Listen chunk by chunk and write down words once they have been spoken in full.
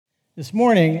This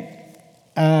morning,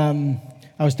 I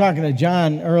was talking to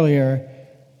John earlier,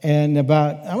 and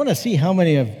I want to see how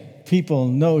many of people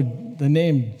know the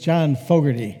name John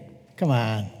Fogerty. Come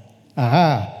on.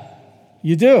 Aha.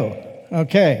 You do?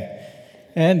 Okay.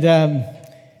 And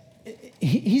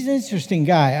he's an interesting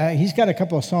guy. He's got a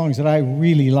couple of songs that I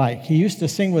really like. He used to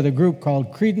sing with a group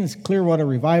called Creedence Clearwater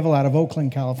Revival out of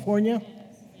Oakland, California.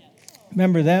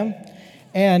 Remember them?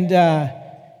 And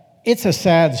it's a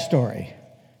sad story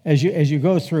as you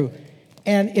go through.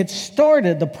 And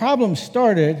the problem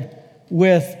started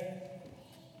with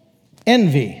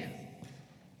envy.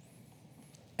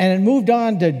 And it moved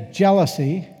on to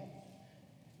jealousy.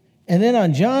 And then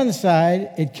on John's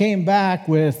side, it came back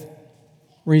with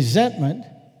resentment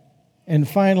and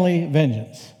finally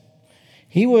vengeance.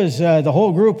 The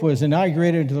whole group was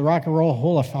inaugurated to the Rock and Roll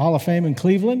Hall of Fame in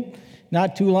Cleveland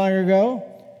not too long ago,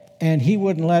 and he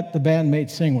wouldn't let the bandmates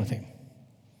sing with him.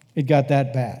 It got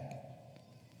that bad.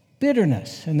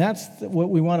 Bitterness, and that's what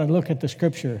we want to look at the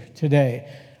scripture today,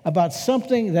 about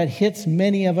something that hits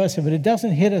many of us. If it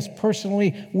doesn't hit us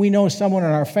personally, we know someone in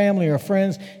our family or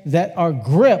friends that are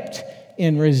gripped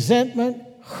in resentment,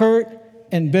 hurt,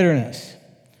 and bitterness.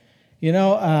 You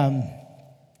know,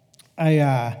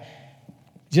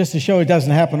 just to show it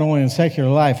doesn't happen only in secular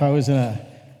life, I was in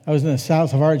the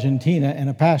south of Argentina, and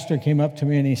a pastor came up to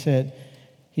me and he said,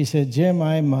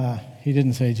 Jim, he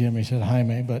didn't say Jim, he said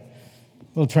Jaime, but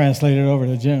we'll translate it over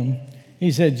to Jim.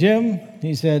 He said, Jim,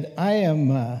 I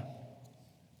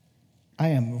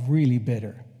am really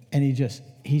bitter. And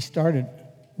he started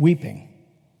weeping.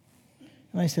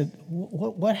 And I said,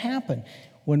 what happened?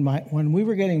 When we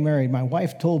were getting married, my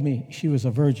wife told me she was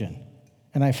a virgin.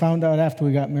 And I found out after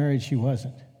we got married she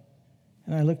wasn't.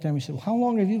 And I looked at him and said, well, how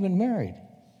long have you been married?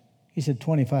 He said,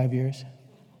 25 years.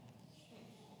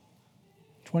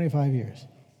 25 years.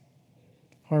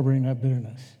 Harboring that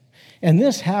bitterness. And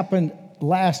this happened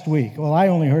last week. Well, I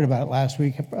only heard about it last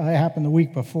week. It happened the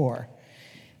week before.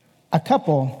 A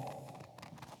couple,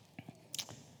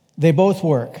 they both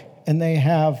work, and they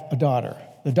have a daughter.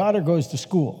 The daughter goes to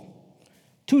school.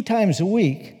 2 times a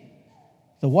week,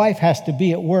 the wife has to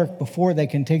be at work before they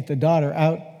can take the daughter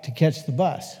out to catch the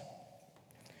bus.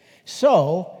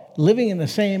 So, living in the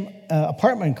same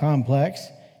apartment complex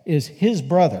is his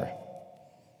brother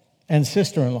and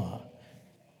sister-in-law.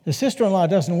 The sister-in-law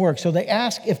doesn't work, so they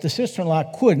asked if the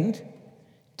sister-in-law couldn't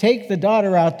take the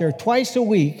daughter out there twice a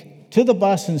week to the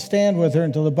bus and stand with her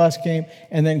until the bus came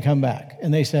and then come back.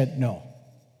 And they said no.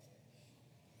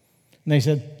 And they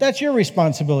said, that's your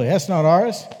responsibility. That's not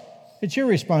ours. It's your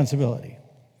responsibility.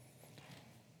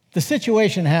 The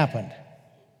situation happened.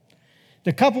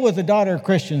 The couple with the daughter are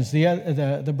Christians.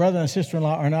 The brother and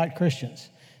sister-in-law are not Christians.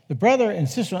 The brother and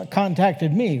sister-in-law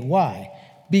contacted me. Why?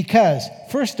 Because,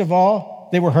 first of all,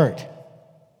 they were hurt.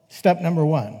 Step number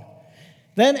 1.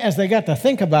 Then, as they got to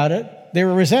think about it, they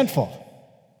were resentful.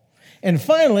 And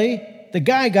finally, the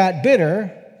guy got bitter,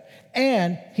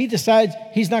 and he decides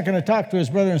he's not going to talk to his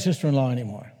brother and sister-in-law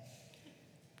anymore.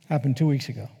 Happened 2 weeks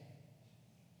ago.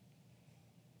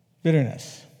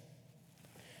 Bitterness.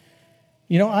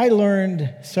 You know, I learned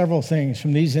several things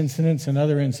from these incidents and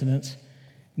other incidents.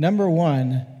 Number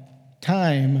 1,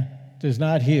 time does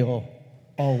not heal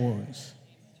all wounds.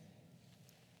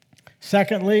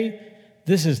 Secondly,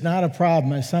 this is not a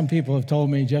problem, as some people have told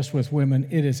me, just with women.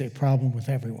 It is a problem with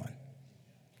everyone.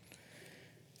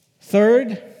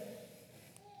 Third,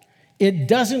 it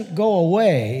doesn't go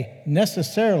away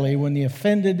necessarily when the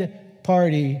offended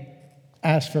party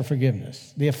asks for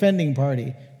forgiveness. The offending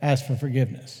party asks for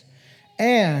forgiveness.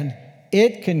 And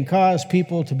it can cause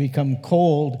people to become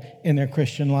cold in their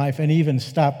Christian life and even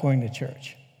stop going to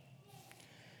church.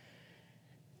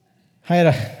 I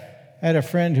had a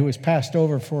friend who was passed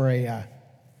over for a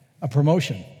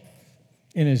promotion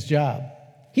in his job.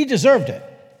 He deserved it,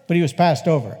 but he was passed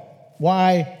over.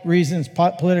 Why? Reasons,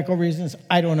 political reasons?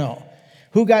 I don't know.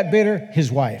 Who got bitter?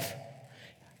 His wife.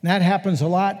 And that happens a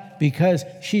lot because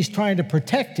she's trying to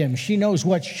protect him. She knows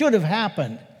what should have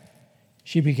happened.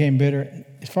 She became bitter.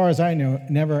 As far as I know,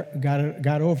 never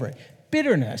got over it.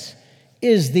 Bitterness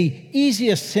is the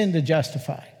easiest sin to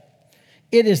justify.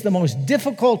 It is the most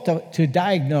difficult to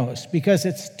diagnose because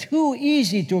it's too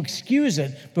easy to excuse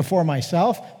it before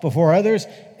myself, before others,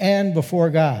 and before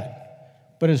God.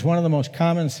 But it's one of the most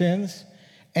common sins,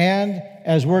 and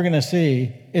as we're going to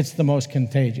see, it's the most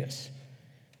contagious.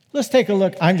 Let's take a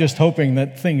look. I'm just hoping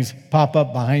that things pop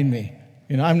up behind me.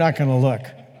 You know, I'm not going to look.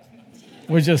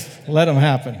 We'll just let them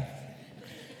happen.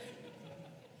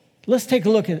 Let's take a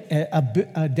look at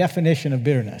a definition of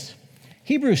bitterness.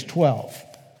 Hebrews 12,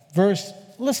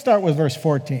 let's start with verse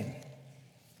 14.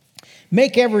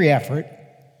 Make every effort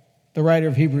the writer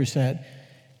of Hebrews said,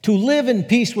 to live in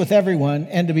peace with everyone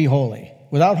and to be holy.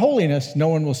 Without holiness, no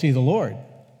one will see the Lord.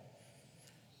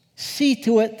 See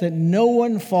to it that no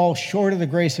one falls short of the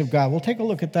grace of God. We'll take a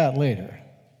look at that later.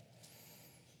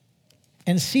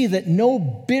 And see that no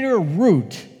bitter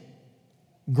root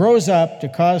grows up to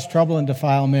cause trouble and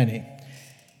defile many.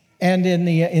 And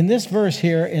in this verse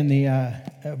here, in the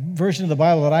version of the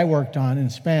Bible that I worked on in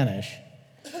Spanish,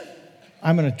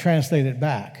 I'm going to translate it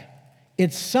back.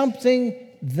 It's something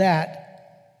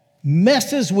that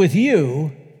messes with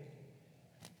you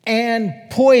and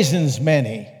poisons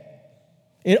many.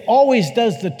 It always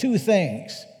does the two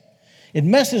things. It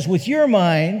messes with your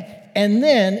mind, and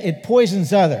then it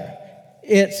poisons other.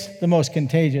 It's the most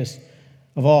contagious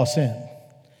of all sin.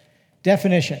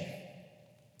 Definition.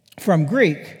 From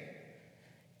Greek,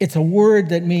 it's a word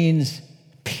that means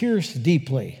pierce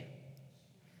deeply.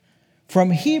 From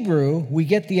Hebrew, we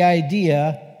get the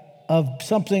idea of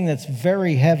something that's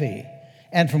very heavy.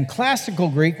 And from classical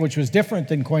Greek, which was different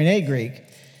than Koine Greek,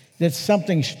 that's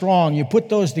something strong. You put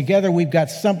those together, we've got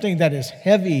something that is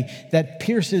heavy, that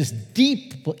pierces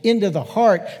deep into the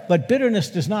heart. But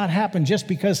bitterness does not happen just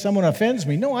because someone offends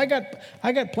me. No, I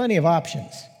got plenty of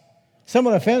options.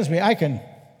 Someone offends me,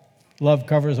 love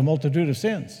covers a multitude of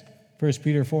sins. 1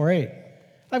 Peter 4:8.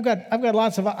 I've got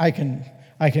lots of, I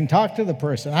can talk to the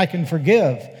person, I can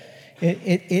forgive.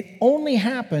 It only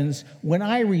happens when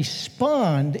I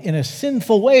respond in a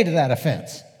sinful way to that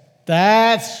offense.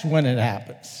 That's when it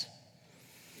happens.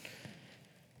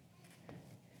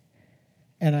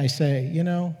 And I say,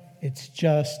 it's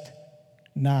just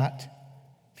not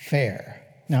fair.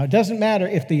 Now, it doesn't matter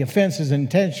if the offense is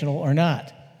intentional or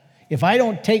not. If I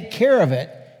don't take care of it,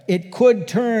 it could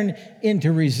turn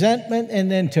into resentment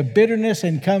and then to bitterness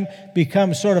and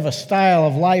become sort of a style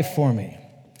of life for me.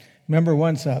 Remember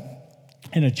once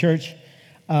in a church,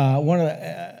 one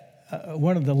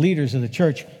of the leaders of the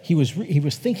church, he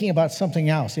was thinking about something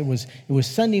else. It was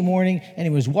Sunday morning, and he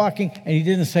was walking, and he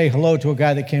didn't say hello to a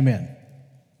guy that came in.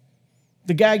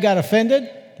 The guy got offended,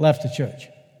 left the church.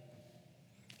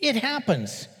 It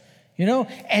happens,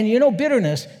 And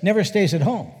bitterness never stays at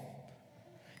home.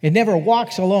 It never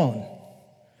walks alone.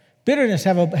 Bitterness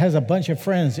has a bunch of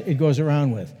friends it goes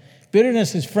around with.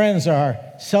 Bitterness's friends are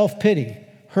self-pity,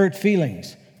 hurt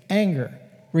feelings, anger,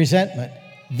 resentment,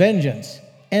 vengeance,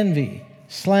 envy,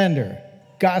 slander,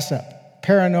 gossip,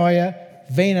 paranoia,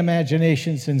 vain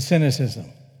imaginations, and cynicism.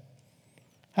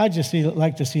 How'd you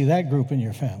like to see that group in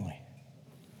your family?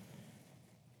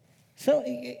 So,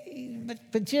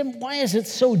 but Jim, why is it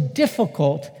so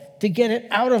difficult to get it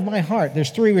out of my heart? There's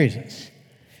 3 reasons.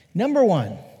 Number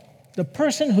 1, the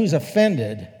person who's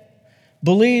offended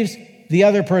believes the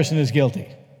other person is guilty.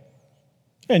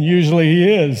 And usually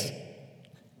he is.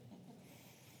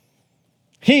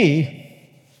 He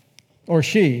or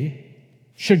she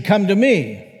should come to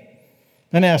me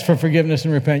and ask for forgiveness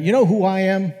and repent. You know who I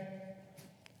am?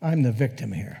 I'm the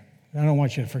victim here. I don't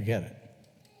want you to forget it.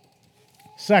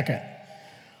 Second,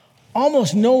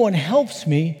 almost no one helps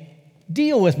me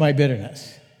deal with my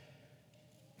bitterness.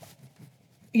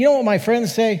 You know what my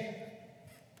friends say?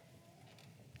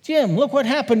 Jim, look what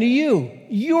happened to you.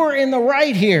 You're in the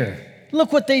right here.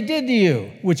 Look what they did to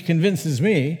you, which convinces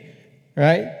me,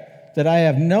 right, that I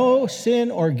have no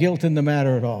sin or guilt in the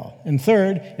matter at all. And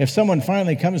third, if someone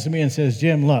finally comes to me and says,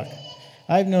 Jim, look,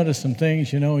 I've noticed some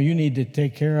things, you need to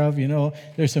take care of,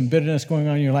 there's some bitterness going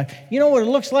on in your life. You know what it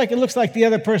looks like? It looks like the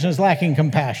other person is lacking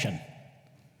compassion.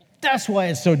 That's why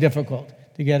it's so difficult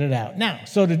to get it out. Now,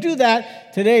 so to do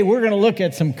that, today we're going to look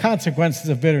at some consequences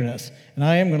of bitterness, and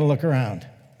I am going to look around.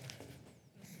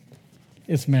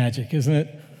 It's magic, isn't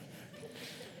it?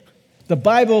 The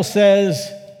Bible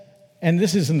says, and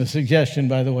this isn't a suggestion,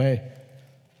 by the way,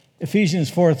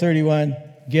 Ephesians 4:31,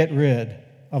 get rid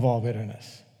of all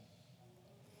bitterness.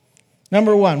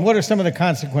 Number 1, what are some of the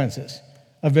consequences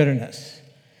of bitterness?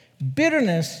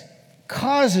 Bitterness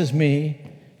causes me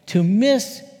to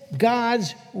miss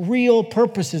God's real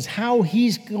purposes, how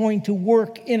he's going to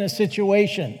work in a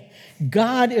situation.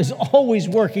 God is always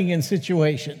working in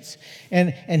situations,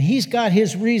 and he's got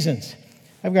his reasons.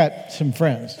 I've got some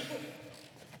friends.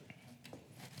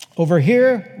 Over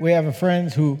here, we have a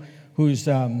friend whose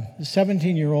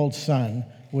 17-year-old son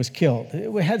was killed.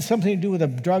 It had something to do with a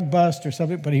drug bust or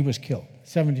something, but he was killed,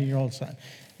 17-year-old son.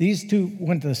 These two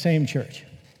went to the same church.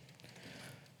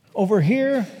 Over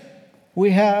here,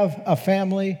 we have a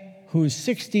family whose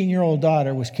 16-year-old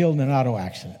daughter was killed in an auto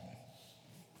accident.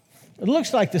 It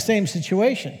looks like the same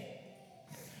situation.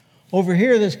 Over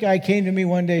here, this guy came to me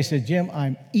one day and said, Jim,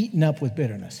 I'm eaten up with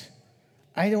bitterness.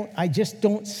 I just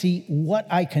don't see what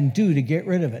I can do to get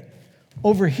rid of it.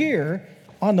 Over here,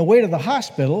 on the way to the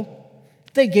hospital,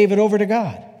 they gave it over to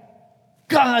God.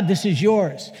 God, this is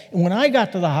yours. And when I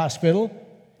got to the hospital,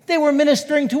 they were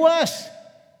ministering to us.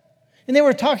 And they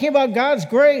were talking about God's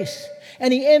grace.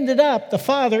 And the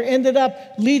father ended up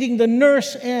leading the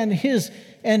nurse and his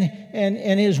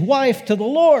wife to the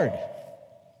Lord.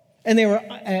 And they were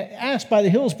asked by the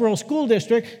Hillsborough School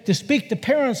District to speak to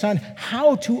parents on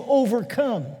how to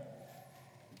overcome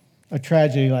a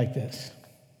tragedy like this.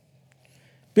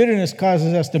 Bitterness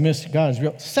causes us to miss God's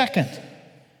will. Second,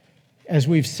 as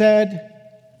we've said,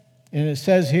 and it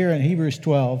says here in Hebrews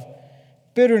 12,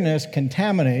 bitterness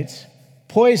contaminates,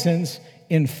 poisons,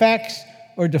 infects,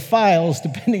 or defiles,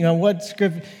 depending on what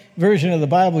version of the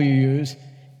Bible you use,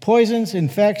 poisons,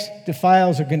 infects,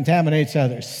 defiles, or contaminates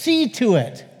others. See to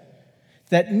it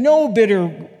that no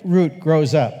bitter root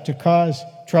grows up to cause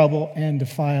trouble and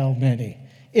defile many.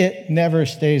 It never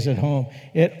stays at home.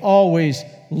 It always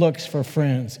looks for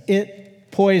friends.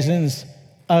 It poisons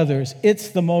others. It's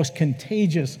the most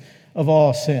contagious of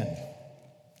all sin.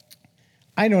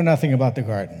 I know nothing about the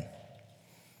garden.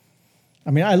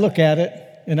 I mean, I look at it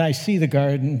and I see the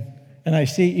garden and I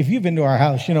see, if you've been to our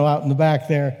house, out in the back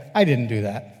there, I didn't do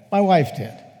that. My wife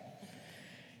did.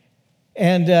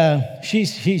 And she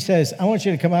says, I want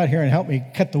you to come out here and help me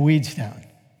cut the weeds down.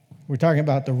 We're talking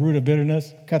about the root of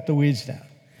bitterness, cut the weeds down.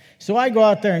 So I go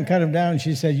out there and cut them down, and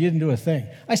she said, you didn't do a thing.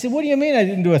 I said, what do you mean I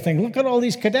didn't do a thing? Look at all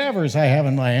these cadavers I have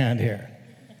in my hand here.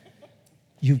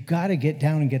 You've got to get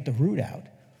down and get the root out.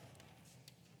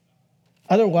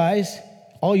 Otherwise,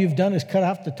 all you've done is cut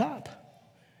off the top.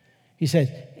 He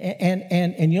said,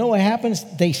 and you know what happens?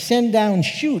 They send down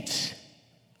shoots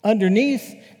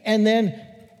underneath, and then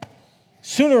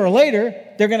sooner or later,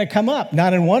 they're going to come up,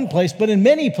 not in one place, but in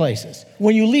many places,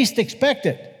 when you least expect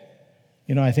it.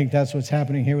 I think that's what's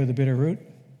happening here with the bitter root.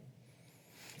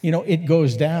 It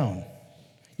goes down.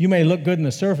 You may look good on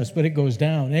the surface, but it goes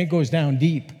down, and it goes down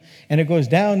deep. And it goes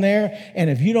down there, and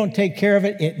if you don't take care of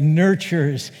it, it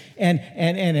nurtures, and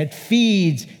it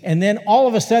feeds, and then all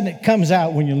of a sudden it comes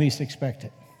out when you least expect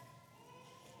it.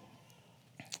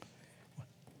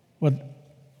 What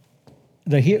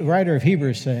the writer of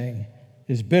Hebrews is saying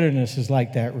is bitterness is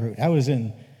like that root. I was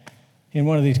in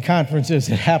one of these conferences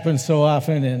that happens so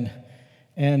often,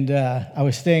 and I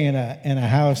was staying in a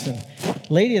house, and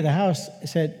the lady of the house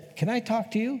said, can I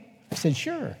talk to you? I said,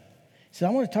 sure. He said,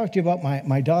 I want to talk to you about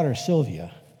my daughter,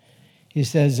 Sylvia. He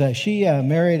says, she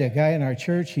married a guy in our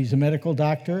church. He's a medical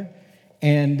doctor,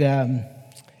 and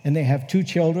they have 2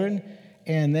 children.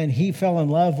 And then he fell in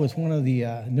love with one of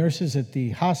the nurses at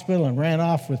the hospital and ran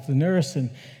off with the nurse.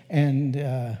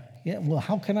 Well,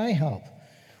 how can I help?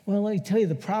 Well, let me tell you,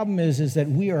 the problem is that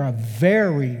we are a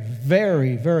very,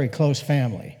 very, very close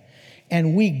family.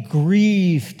 And we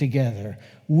grieved together.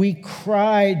 We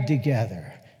cried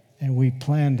together. And we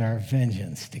planned our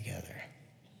vengeance together.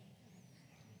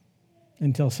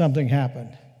 Until something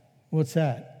happened. What's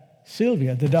that?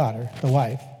 Sylvia, the daughter, the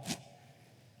wife,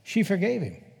 she forgave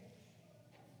him.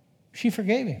 She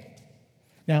forgave him.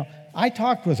 Now, I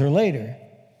talked with her later.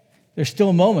 There's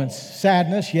still moments.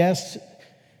 Sadness, yes.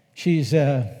 She's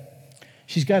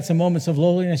got some moments of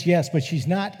loneliness, yes, but she's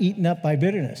not eaten up by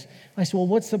bitterness. I said, well,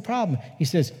 what's the problem? He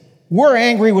says, we're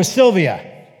angry with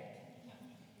Sylvia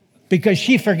because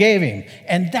she forgave him.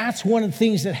 And that's one of the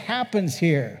things that happens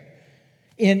here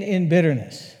in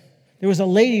bitterness. There was a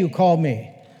lady who called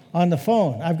me on the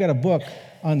phone. I've got a book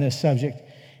on this subject.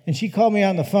 And she called me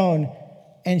on the phone,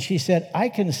 and she said, I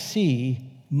can see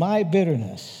my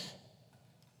bitterness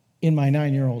in my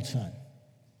 9-year-old son.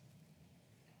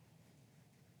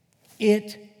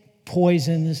 It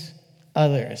poisons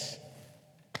others.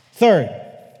 Third,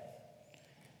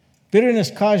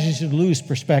 bitterness causes you to lose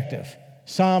perspective.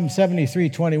 Psalm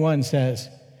 73:21 says,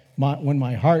 when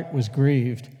my heart was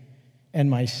grieved and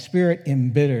my spirit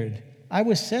embittered, I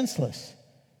was senseless.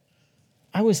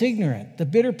 I was ignorant. The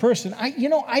bitter person, I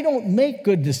don't make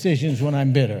good decisions when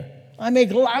I'm bitter. I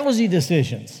make lousy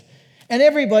decisions. And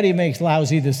everybody makes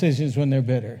lousy decisions when they're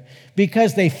bitter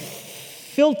because they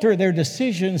filter their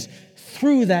decisions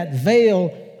through that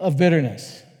veil of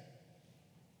bitterness.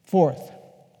 Fourth,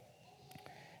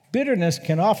 bitterness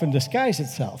can often disguise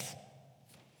itself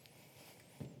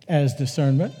as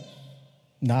discernment,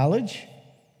 knowledge,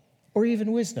 or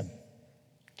even wisdom.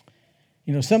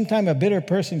 Sometimes a bitter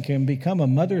person can become a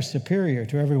mother superior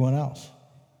to everyone else.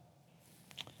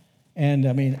 And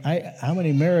how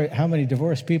many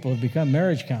divorced people have become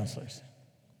marriage counselors?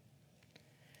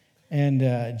 And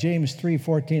James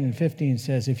 3:14 and 15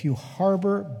 says, if you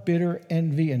harbor bitter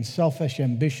envy and selfish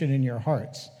ambition in your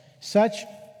hearts, such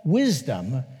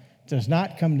wisdom does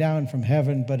not come down from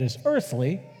heaven, but is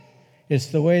earthly, It's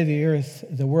the way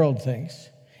the world thinks.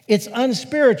 It's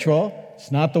unspiritual. It's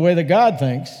not the way that God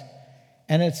thinks.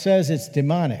 And it says it's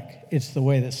demonic. It's the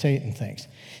way that Satan thinks.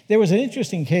 There was an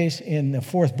interesting case in the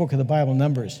fourth book of the Bible,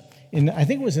 Numbers. I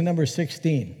think it was in Numbers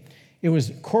 16. It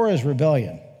was Korah's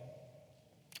rebellion.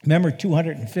 Remember,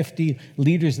 250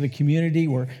 leaders of the community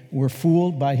were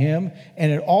fooled by him,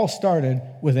 and it all started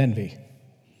with envy.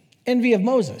 Envy of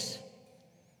Moses.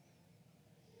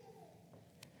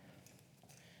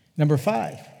 Number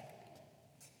 5,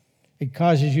 it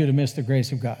causes you to miss the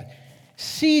grace of God.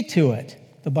 See to it,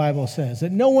 the Bible says,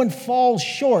 that no one falls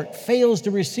short, fails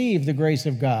to receive the grace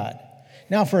of God.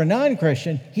 Now, for a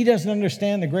non-Christian, he doesn't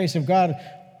understand the grace of God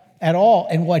at all,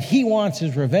 and what he wants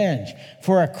is revenge.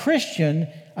 For a Christian,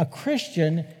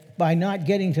 by not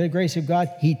getting to the grace of God,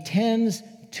 he tends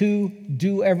to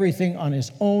do everything on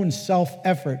his own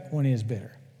self-effort when he is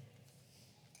bitter.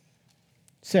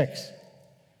 6,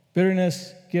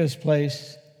 bitterness gives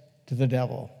place to the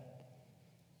devil.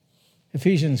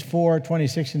 Ephesians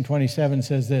 4:26 and 27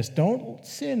 says this: don't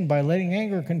sin by letting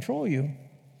anger control you.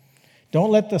 Don't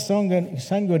let the sun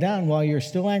go down while you're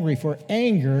still angry, for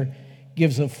anger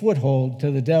gives a foothold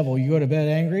to the devil. You go to bed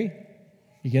angry,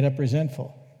 you get up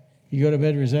resentful. You go to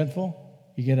bed resentful,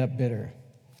 you get up bitter.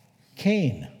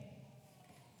 Cain,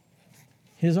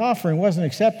 his offering wasn't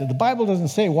accepted. The Bible doesn't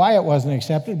say why it wasn't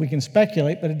accepted. We can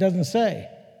speculate, but it doesn't say.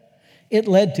 It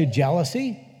led to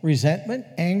jealousy, resentment,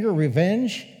 anger,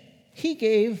 revenge. He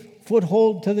gave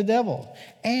foothold to the devil.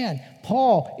 And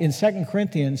Paul in 2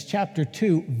 Corinthians chapter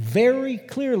 2 very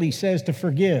clearly says to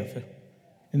forgive.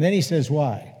 And then he says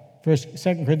why?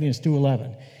 2 Corinthians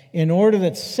 2:11. In order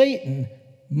that Satan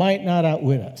might not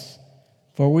outwit us,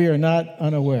 for we are not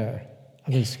unaware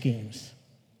of his schemes.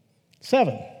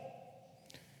 7,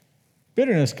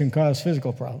 bitterness can cause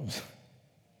physical problems.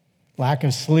 Lack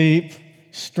of sleep,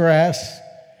 stress.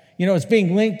 You know, it's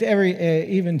being linked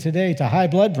even today to high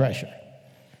blood pressure.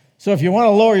 So if you want to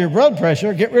lower your blood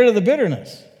pressure, get rid of the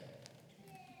bitterness.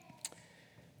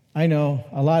 I know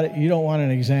you don't want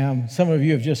an exam. Some of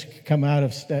you have just come out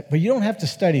of but you don't have to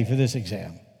study for this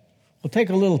exam. We'll take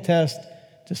a little test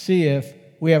to see if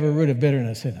we have a root of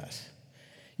bitterness in us.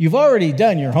 You've already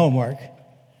done your homework,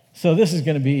 so this is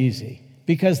going to be easy.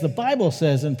 Because the Bible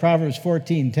says in Proverbs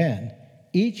 14:10,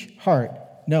 each heart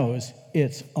knows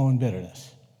its own bitterness.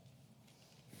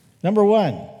 Number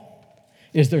 1,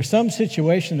 is there some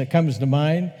situation that comes to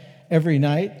mind every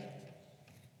night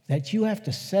that you have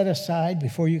to set aside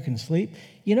before you can sleep?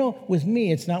 You know, with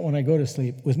me, it's not when I go to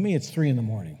sleep. With me, it's 3 in the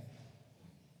morning.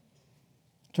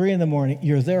 3 in the morning,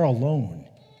 you're there alone.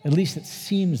 At least it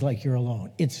seems like you're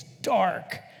alone. It's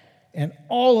dark, and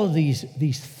all of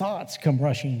these thoughts come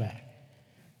rushing back.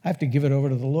 I have to give it over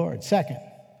to the Lord. Second,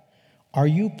 are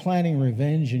you planning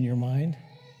revenge in your mind?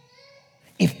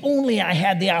 If only I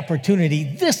had the opportunity,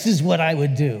 this is what I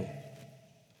would do.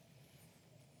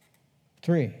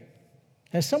 3,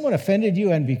 has someone offended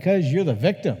you, and because you're the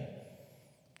victim,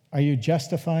 are you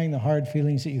justifying the hard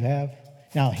feelings that you have?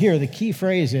 Now, here, the key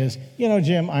phrase is,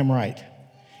 Jim, I'm right.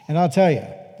 And I'll tell you,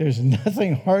 there's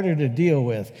nothing harder to deal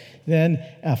with than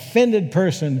an offended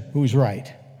person who's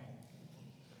right.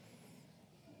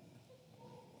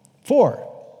 4,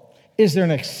 is there an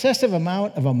excessive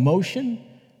amount of emotion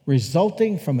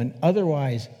resulting from an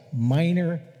otherwise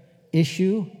minor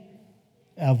issue?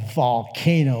 A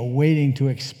volcano waiting to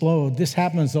explode. This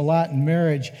happens a lot in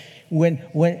marriage when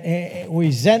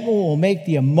resentment will make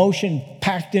the emotion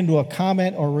packed into a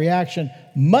comment or reaction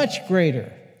much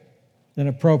greater than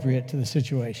appropriate to the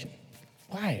situation.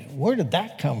 Why? Where did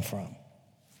that come from?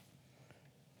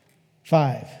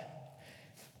 5,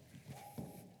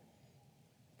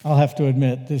 I'll have to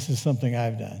admit, this is something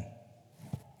I've done.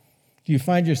 Do you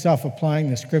find yourself applying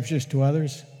the scriptures to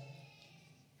others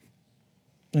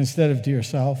instead of to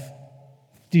yourself?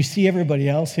 Do you see everybody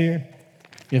else here?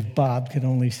 If Bob could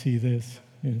only see this.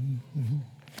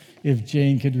 If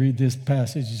Jane could read this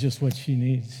passage, it's just what she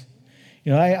needs.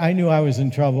 I knew I was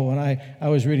in trouble when I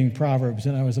was reading Proverbs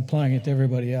and I was applying it to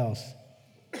everybody else.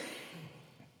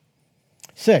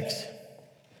 6,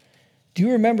 do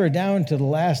you remember down to the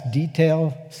last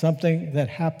detail something that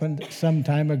happened some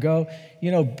time ago?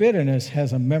 Bitterness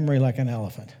has a memory like an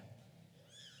elephant.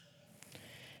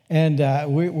 And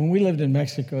when we lived in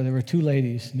Mexico, there were 2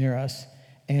 ladies near us,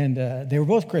 and they were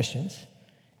both Christians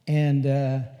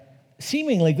and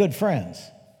seemingly good friends.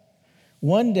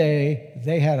 One day,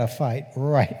 they had a fight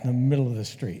right in the middle of the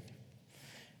street.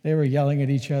 They were yelling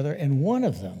at each other, and one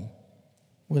of them,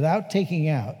 without taking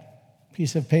out a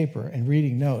piece of paper and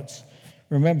reading notes,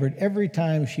 remembered every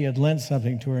time she had lent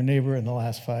something to her neighbor in the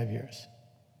last 5 years.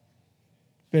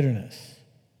 Bitterness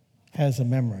has a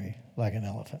memory like an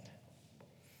elephant.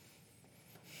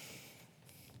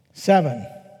 7,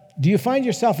 do you find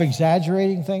yourself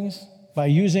exaggerating things by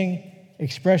using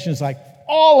expressions like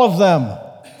all of them,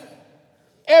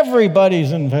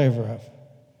 everybody's in favor of,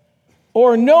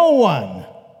 or no one,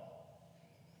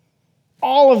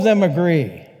 all of them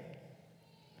agree?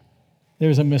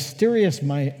 There's a mysterious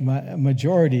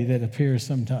majority that appears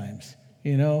sometimes,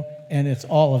 and it's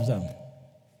all of them.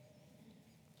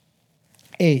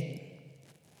 8,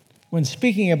 when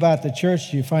speaking about the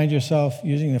church, do you find yourself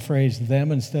using the phrase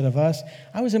them instead of us?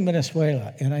 I was in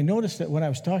Venezuela, and I noticed that when I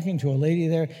was talking to a lady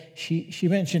there, she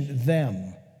mentioned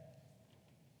them,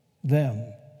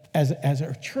 as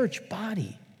a church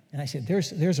body. And I said,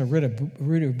 there's a root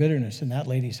of bitterness in that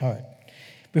lady's heart.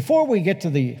 Before we get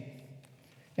to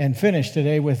and finish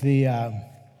today with the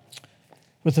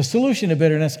solution to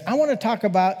bitterness, I want to talk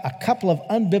about a couple of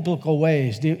unbiblical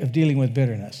ways of dealing with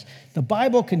bitterness. The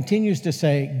Bible continues to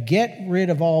say, get rid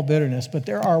of all bitterness, but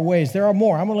there are ways. There are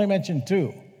more. I'm only mentioning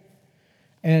 2.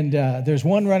 And there's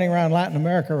one running around Latin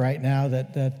America right now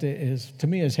that is, to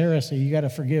me, is heresy. You got to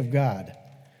forgive God.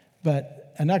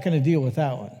 But I'm not going to deal with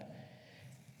that one.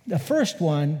 The first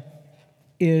one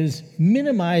is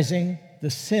minimizing the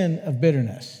sin of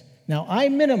bitterness. Now, I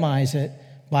minimize it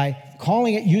by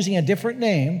calling it, using a different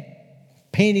name,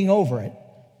 painting over it,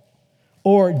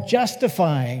 or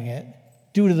justifying it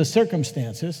due to the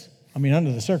circumstances. I mean,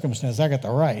 under the circumstances, I got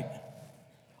the right.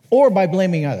 Or by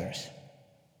blaming others.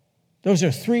 Those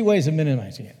are 3 ways of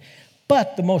minimizing it.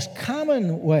 But the most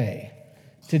common way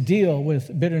to deal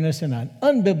with bitterness in an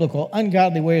unbiblical,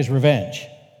 ungodly way is revenge.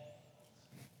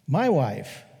 My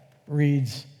wife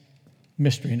reads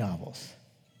mystery novels.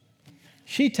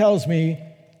 She tells me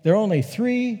there are only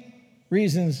 3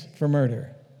 reasons for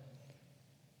murder: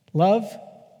 love,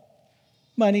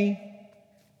 money,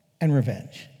 and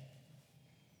revenge.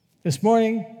 This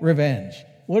morning, revenge.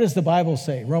 What does the Bible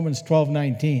say? Romans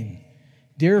 12:19.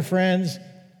 Dear friends,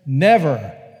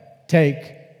 never take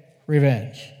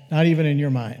revenge, not even in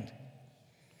your mind.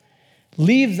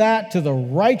 Leave that to the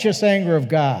righteous anger of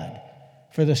God.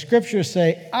 For the scriptures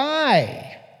say,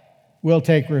 I will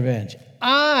take revenge.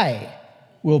 I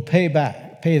will pay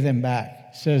them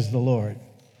back, says the Lord.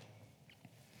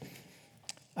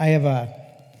 You're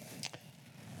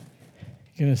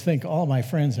going to think all my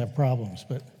friends have problems,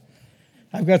 but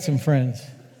I've got some friends.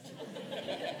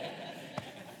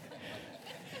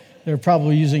 They're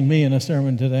probably using me in a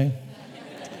sermon today.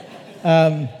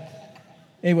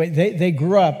 Anyway, they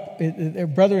grew up, their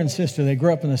brother and sister, they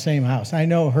grew up in the same house. I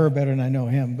know her better than I know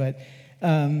him, but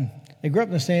they grew up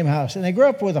in the same house. And they grew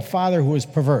up with a father who was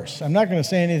perverse. I'm not going to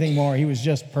say anything more. He was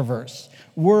just perverse.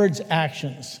 Words,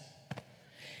 actions.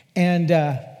 And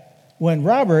when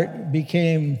Robert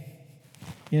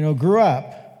grew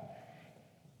up,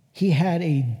 he had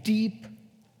a deep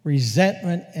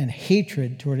resentment and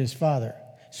hatred toward his father.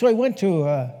 So I went to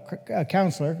a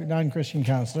counselor, a non-Christian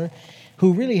counselor,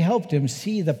 who really helped him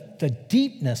see the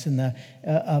deepness and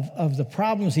of the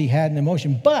problems he had in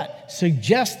emotion, but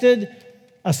suggested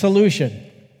a solution: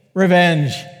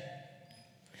 revenge.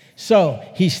 So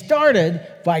he started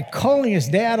by calling his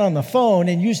dad on the phone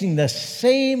and using the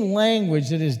same language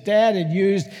that his dad had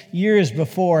used years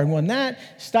before. And when that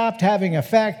stopped having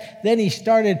effect, then he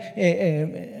started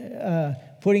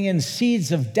putting in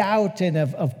seeds of doubt and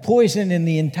of poison in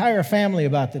the entire family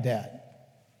about the dad.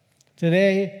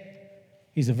 Today,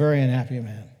 he's a very unhappy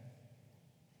man.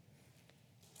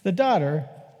 The daughter,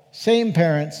 same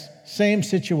parents, same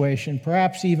situation,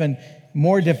 perhaps even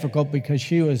more difficult because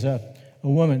she was a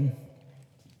woman.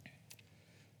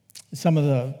 Some of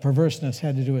the perverseness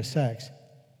had to do with sex.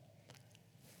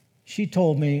 She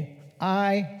told me,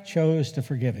 I chose to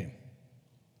forgive him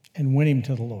and win him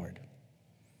to the Lord.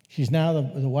 She's now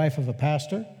the wife of a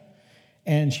pastor,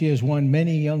 and she has won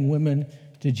many young women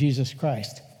to Jesus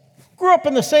Christ. Grew up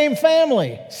in the same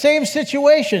family, same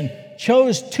situation,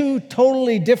 chose 2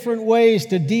 totally different ways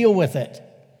to deal with it.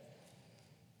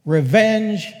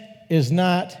 Revenge is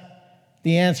not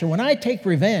the answer. When I take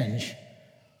revenge,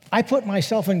 I put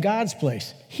myself in God's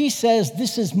place. He says,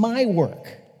 this is my work.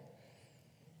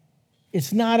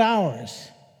 It's not ours.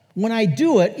 When I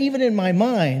do it, even in my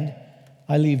mind,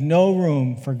 I leave no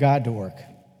room for God to work.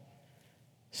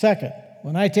 Second,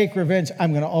 when I take revenge,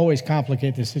 I'm going to always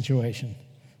complicate the situation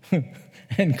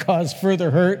and cause further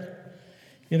hurt.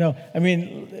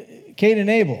 Cain and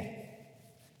Abel,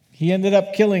 he ended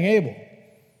up killing Abel.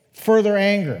 Further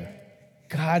anger.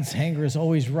 God's anger is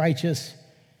always righteous,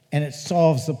 and it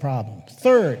solves the problem.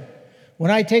 Third,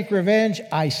 when I take revenge,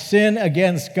 I sin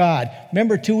against God.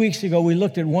 Remember 2 weeks ago we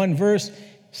looked at one verse,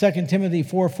 2 Timothy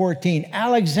 4:14.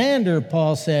 Alexander,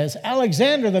 Paul says,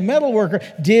 Alexander, the metalworker,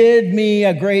 did me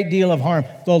a great deal of harm.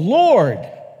 The Lord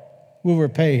will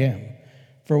repay him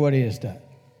for what he has done.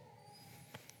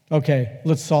 Okay,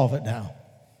 let's solve it now.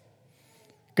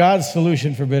 God's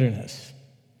solution for bitterness,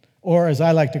 or as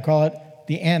I like to call it,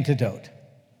 the antidote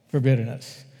for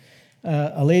bitterness.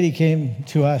 A lady came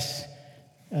to us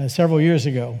several years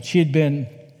ago. She had been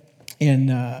in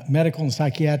medical and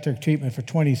psychiatric treatment for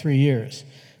 23 years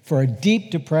for a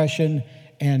deep depression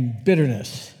and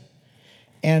bitterness.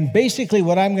 And basically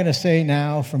what I'm going to say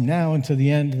now, from now until the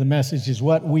end of the message, is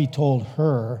what we told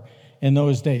her in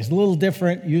those days. A little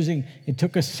different, it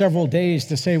took us several days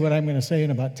to say what I'm going to say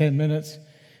in about 10 minutes.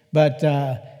 But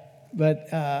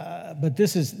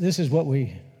this is what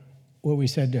we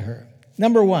said to her.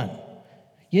 Number one,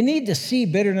 you need to see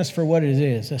bitterness for what it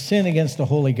is, a sin against a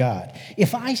holy God.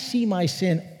 If I see my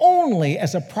sin only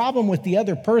as a problem with the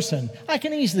other person, I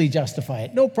can easily justify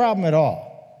it. No problem at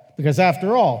all. Because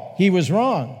after all, he was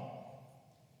wrong.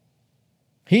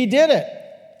 He did it.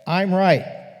 I'm right.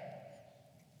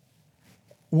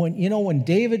 When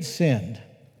David sinned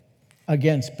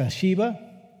against Bathsheba,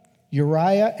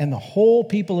 Uriah, and the whole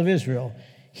people of Israel,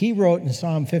 he wrote in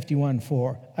Psalm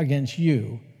 51:4, against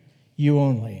you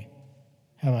only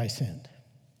have I sinned.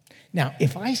 Now,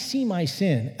 if I see my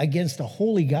sin against a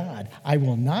holy God, I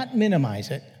will not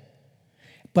minimize it,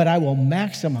 but I will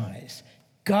maximize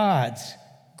God's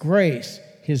grace,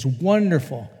 his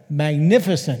wonderful,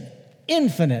 magnificent,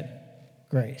 infinite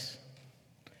grace.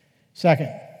 Second,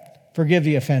 forgive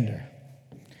the offender.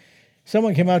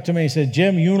 Someone came up to me and said,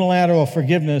 Jim, unilateral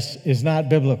forgiveness is not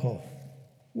biblical.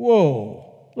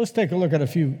 Whoa. Let's take a look at a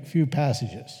few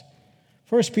passages.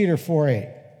 1 Peter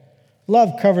 4:8.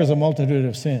 Love covers a multitude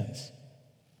of sins.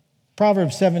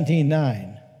 Proverbs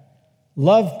 17:9.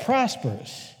 Love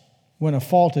prospers when a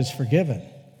fault is forgiven,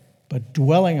 but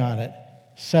dwelling on it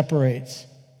separates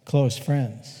close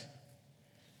friends.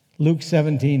 Luke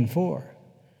 17:4.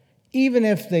 Even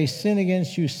if they sin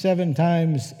against you 7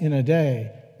 times in a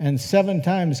day, and 7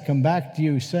 times come back to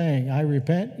you saying, I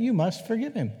repent, you must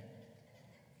forgive him.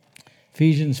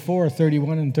 Ephesians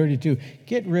 4:31 and 32.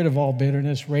 Get rid of all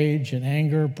bitterness, rage, and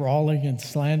anger, brawling, and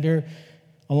slander,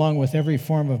 along with every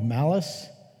form of malice.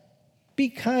 Be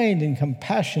kind and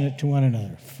compassionate to one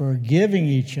another, forgiving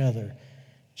each other,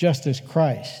 just as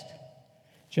Christ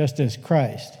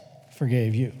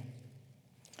forgave you.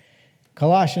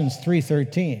 Colossians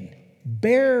 3:13.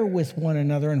 Bear with one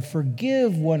another and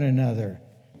forgive one another.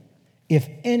 If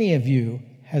any of you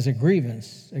has a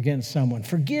grievance against someone,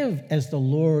 forgive as the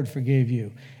Lord forgave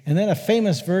you. And then a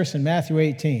famous verse in Matthew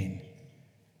 18.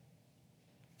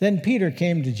 Then Peter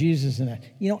came to Jesus and asked,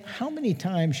 how many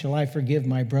times shall I forgive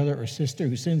my brother or sister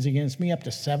who sins against me? Up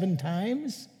to 7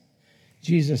 times?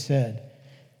 Jesus said,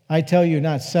 I tell you,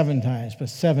 not 7 times, but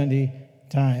 70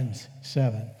 times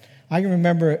 7. I can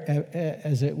remember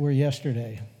as it were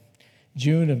yesterday,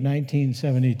 June of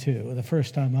 1972, the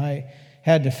first time I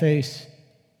had to face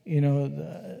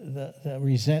the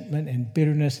resentment and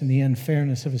bitterness and the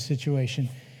unfairness of a situation.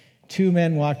 2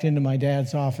 men walked into my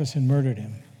dad's office and murdered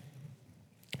him.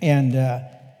 And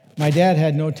my dad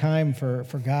had no time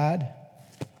for God,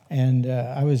 and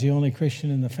I was the only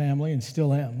Christian in the family, and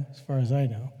still am, as far as I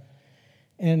know.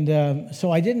 And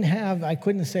so I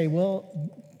couldn't say,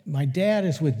 well, my dad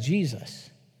is with Jesus.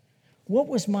 What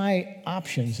was my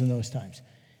options in those times?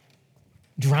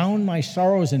 Drown my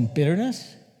sorrows in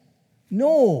bitterness?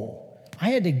 No, I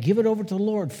had to give it over to the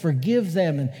Lord, forgive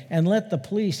them, and let the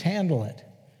police handle it.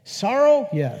 Sorrow?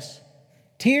 Yes.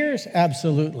 Tears?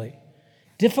 Absolutely.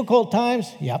 Difficult times?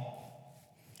 Yep.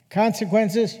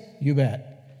 Consequences? You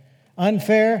bet.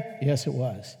 Unfair? Yes, it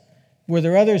was. Were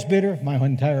there others bitter? My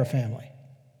entire family.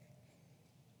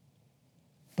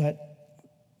 But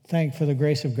thank for the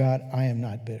grace of God, I am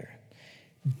not bitter.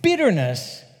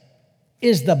 Bitterness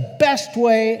is the best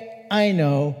way I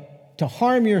know to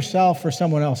harm yourself for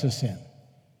someone else's sin.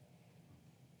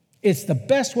 It's the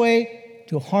best way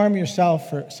to harm yourself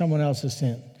for someone else's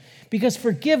sin. Because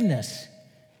forgiveness,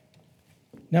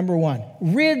 number 1,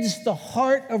 rids the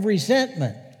heart of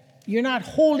resentment. You're not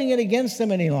holding it against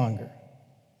them any longer.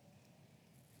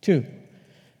 2,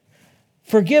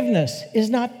 forgiveness is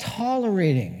not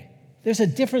tolerating. There's a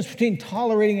difference between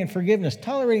tolerating and forgiveness.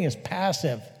 Tolerating is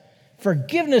passive.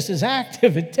 Forgiveness is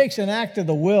active. It takes an act of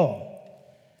the will.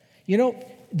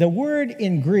 The word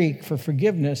in Greek for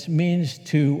forgiveness means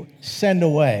to send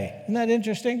away. Isn't that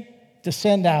interesting? To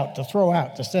send out, to throw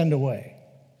out, to send away.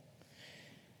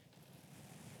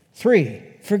 3,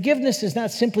 forgiveness is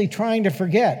not simply trying to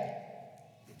forget.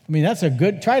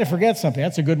 Try to forget something.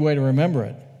 That's a good way to remember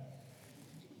it.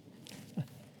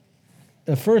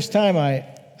 the first time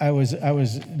I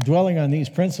was dwelling on these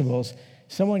principles,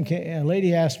 a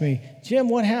lady asked me, Jim,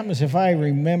 what happens if I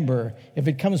remember, if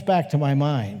it comes back to my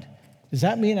mind? Does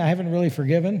that mean I haven't really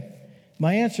forgiven?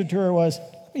 My answer to her was,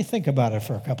 let me think about it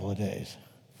for a couple of days.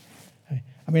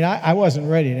 I mean, I wasn't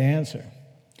ready to answer.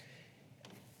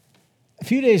 A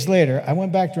few days later, I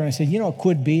went back to her and I said, it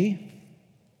could be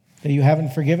that you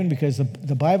haven't forgiven, because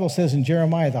the Bible says in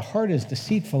Jeremiah, the heart is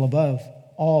deceitful above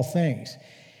all things.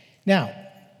 Now,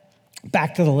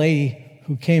 back to the lady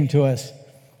who came to us.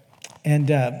 And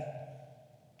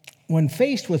when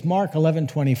faced with Mark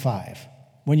 11:25,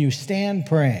 when you stand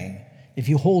praying, if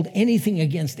you hold anything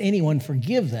against anyone,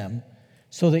 forgive them,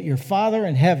 so that your Father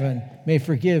in heaven may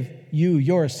forgive you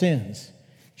your sins.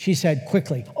 She said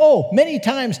quickly, many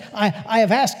times I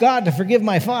have asked God to forgive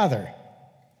my father.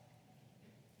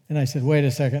 And I said, wait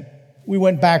a second. We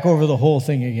went back over the whole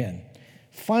thing again.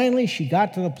 Finally, she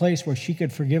got to the place where she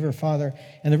could forgive her father.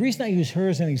 And the reason I use her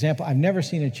as an example, I've never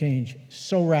seen a change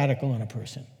so radical in a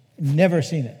person. Never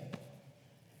seen it.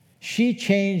 She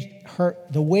changed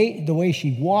the way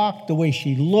she walked, the way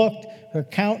she looked, her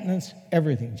countenance,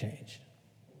 everything changed.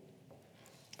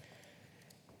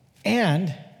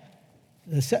 And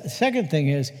the second thing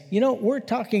is, we're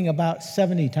talking about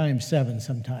 70 times 7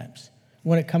 sometimes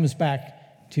when it comes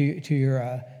back to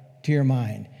your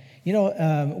mind.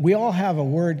 We all have a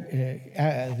word,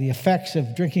 the effects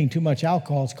of drinking too much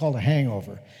alcohol. It's called a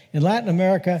hangover. In Latin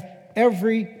America,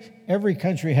 every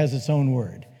country has its own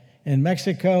word. In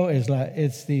Mexico, it's la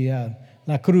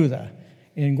cruda.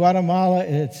 In Guatemala,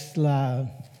 it's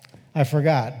I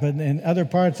forgot. But in other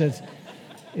parts, it's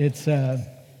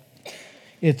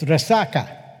resaca.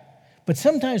 But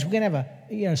sometimes we can have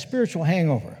a spiritual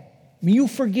hangover. I mean, you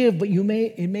forgive, but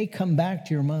it may come back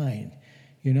to your mind.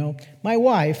 My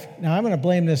wife, now I'm going to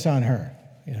blame this on her.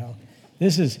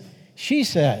 She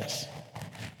says,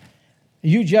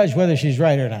 you judge whether she's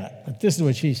right or not, but this is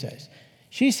what she says.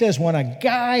 She says when a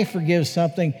guy forgives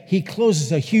something, he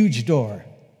closes a huge door.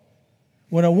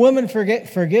 When a woman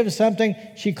forgives something,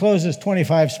 she closes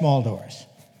 25 small doors.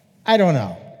 I don't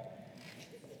know.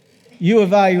 You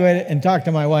evaluate it and talk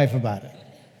to my wife about it.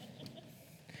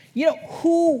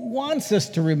 Who wants us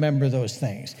to remember those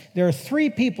things? There are 3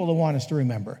 people that want us to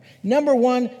remember. Number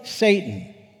 1,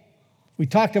 Satan. We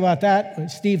talked about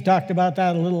that. Steve talked about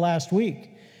that a little last week.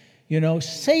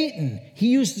 Satan, he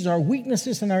uses our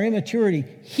weaknesses and our immaturity.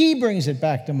 He brings it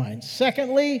back to mind.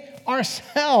 Secondly,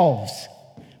 ourselves.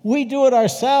 We do it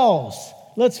ourselves.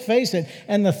 Let's face it.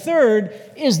 And the third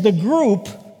is the group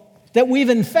that we've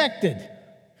infected.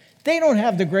 They don't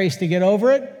have the grace to get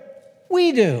over it.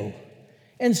 We do.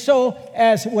 And so,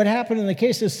 as what happened in the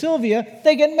case of Sylvia,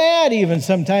 they get mad even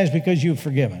sometimes because you've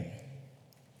forgiven.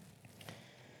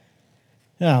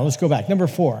 Now, let's go back. Number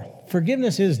 4,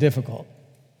 forgiveness is difficult.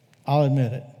 I'll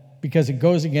admit it, because it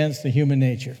goes against the human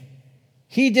nature.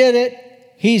 He did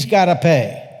it, he's got to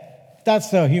pay.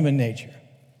 That's the human nature.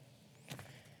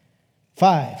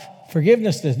 5,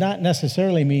 forgiveness does not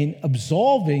necessarily mean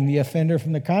absolving the offender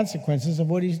from the consequences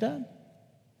of what he's done.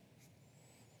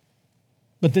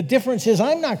 But the difference is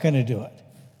I'm not going to do it.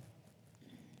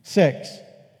 6,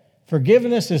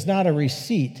 forgiveness is not a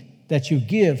receipt that you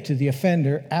give to the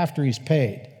offender after he's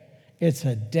paid. It's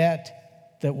a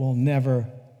debt that will never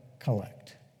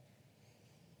collect.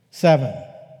 7,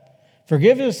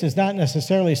 forgiveness is not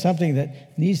necessarily something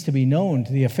that needs to be known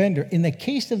to the offender. In the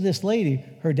case of this lady,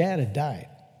 her dad had died.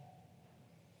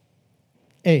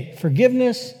 8,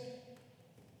 forgiveness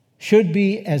should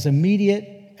be as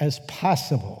immediate as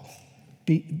possible,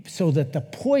 so that the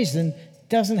poison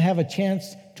doesn't have a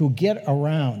chance to get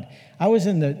around. I was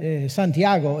in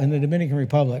Santiago in the Dominican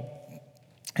Republic,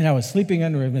 and I was sleeping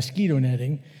under a mosquito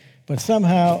netting, but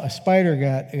somehow a spider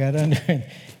got under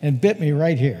and bit me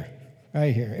right here.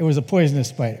 It was a poisonous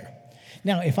spider.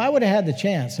 Now, if I would have had the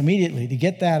chance immediately to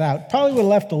get that out, probably would have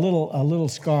left a little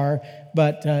scar,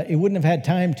 but it wouldn't have had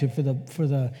time for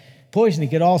the poison to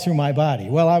get all through my body.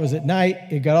 Well, I was at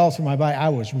night, it got all through my body. I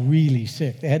was really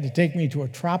sick. They had to take me to a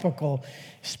tropical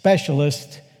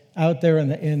specialist out there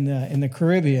in the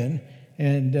Caribbean,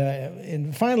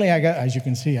 and finally as you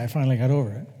can see, I finally got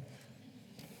over it.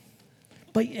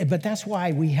 But that's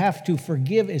why we have to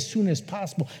forgive as soon as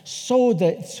possible, so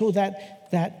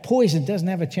that poison doesn't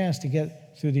have a chance to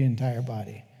get through the entire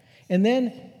body. And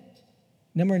then,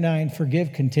 number 9,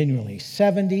 forgive continually,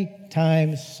 70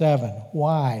 times 7.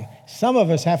 Why? Some of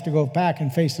us have to go back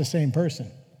and face the same person.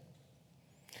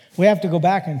 We have to go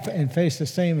back and face the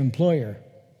same employer.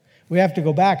 We have to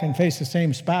go back and face the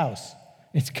same spouse.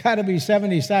 It's got to be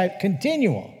 70 times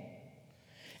continual.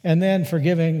 And then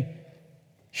forgiving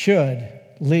should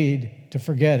lead to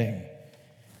forgetting.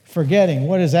 Forgetting,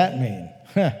 what does that mean?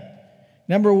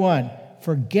 Number one,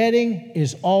 forgetting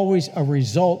is always a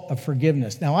result of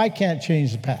forgiveness. Now, I can't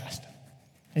change the past,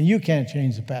 and you can't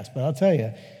change the past, but I'll tell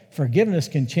you, forgiveness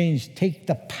can take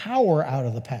the power out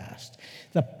of the past.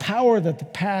 The power that the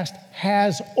past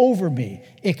has over me,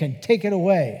 it can take it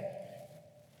away.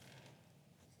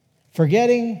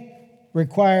 Forgetting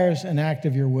requires an act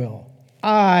of your will.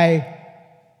 I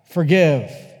forgive,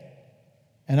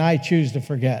 and I choose to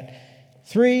forget.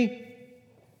 3,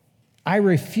 I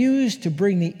refuse to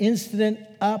bring the incident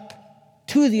up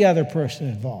to the other person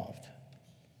involved.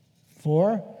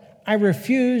 4, I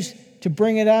refuse to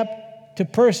bring it up to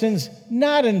persons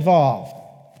not involved.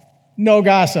 No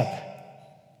gossip.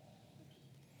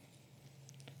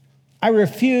 I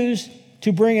refuse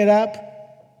to bring it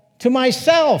up to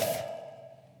myself.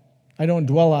 I don't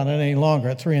dwell on it any longer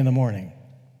at 3 a.m.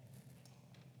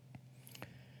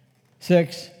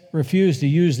 6, refuse to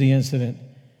use the incident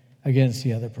against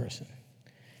the other person.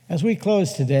 As we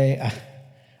close today,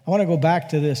 I want to go back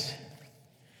to this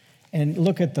and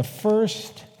look at the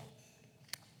first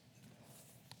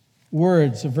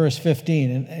words of verse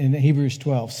 15 in Hebrews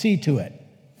 12. See to it.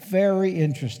 Very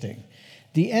interesting.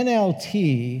 The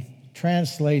NLT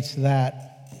translates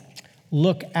that,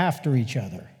 look after each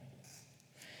other.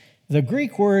 The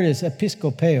Greek word is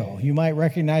episkopeo. You might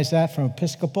recognize that from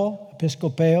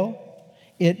episkopeo.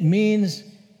 It means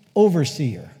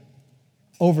overseer.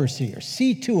 Overseer.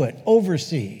 See to it.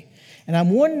 Oversee. And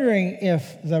I'm wondering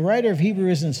if the writer of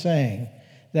Hebrews isn't saying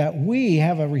that we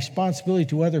have a responsibility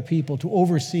to other people to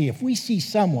oversee. If we see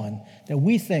someone that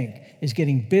we think is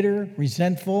getting bitter,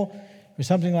 resentful, or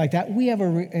something like that, we have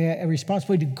a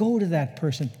responsibility to go to that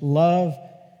person, love,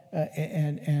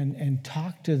 and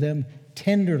talk to them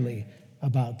tenderly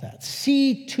about that.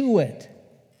 See to it.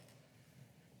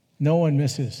 No one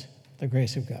misses the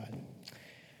grace of God.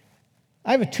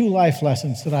 I have 2 life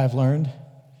lessons that I've learned.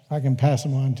 I can pass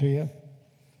them on to you.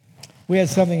 We had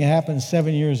something that happened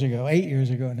 8 years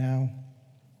ago now.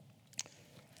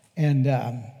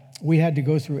 And we had to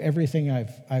go through everything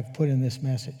I've put in this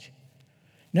message.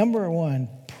 Number 1,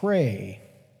 pray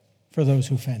for those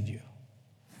who offend you.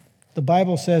 The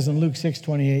Bible says in Luke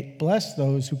 6:28, bless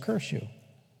those who curse you.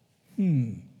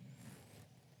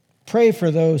 Pray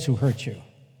for those who hurt you.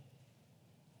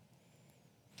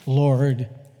 Lord,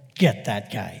 get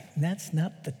that guy. And that's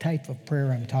not the type of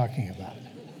prayer I'm talking about.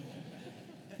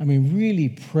 I mean, really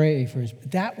pray for his.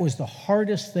 That was the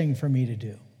hardest thing for me to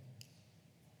do.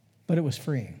 But it was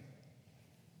freeing.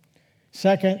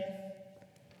 Second,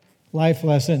 life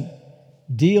lesson,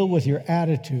 deal with your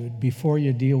attitude before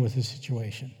you deal with the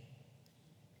situation.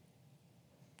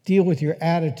 Deal with your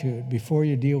attitude before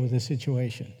you deal with the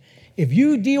situation. If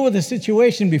you deal with the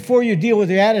situation before you deal with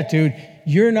the attitude,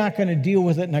 you're not going to deal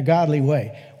with it in a godly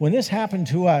way. When this happened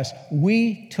to us,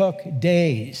 we took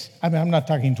days. I mean, I'm not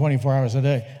talking 24 hours a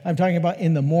day. I'm talking about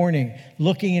in the morning,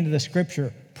 looking into the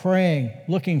Scripture, praying,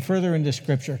 looking further into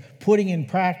Scripture, putting in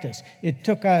practice. It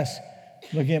took us,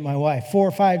 looking at my wife, 4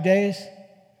 or 5 days.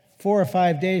 4 or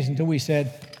 5 days until we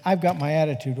said, I've got my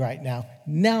attitude right now.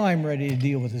 Now I'm ready to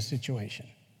deal with the situation.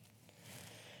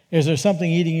 Is there something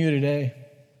eating you today?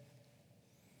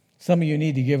 Some of you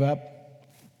need to give up,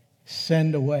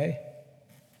 send away.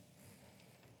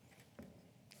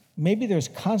 Maybe there's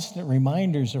constant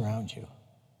reminders around you.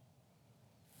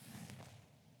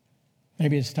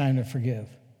 Maybe it's time to forgive.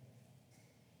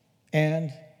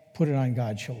 And put it on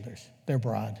God's shoulders. They're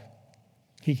broad.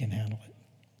 He can handle it.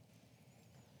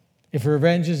 If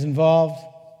revenge is involved,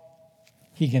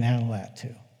 he can handle that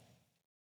too.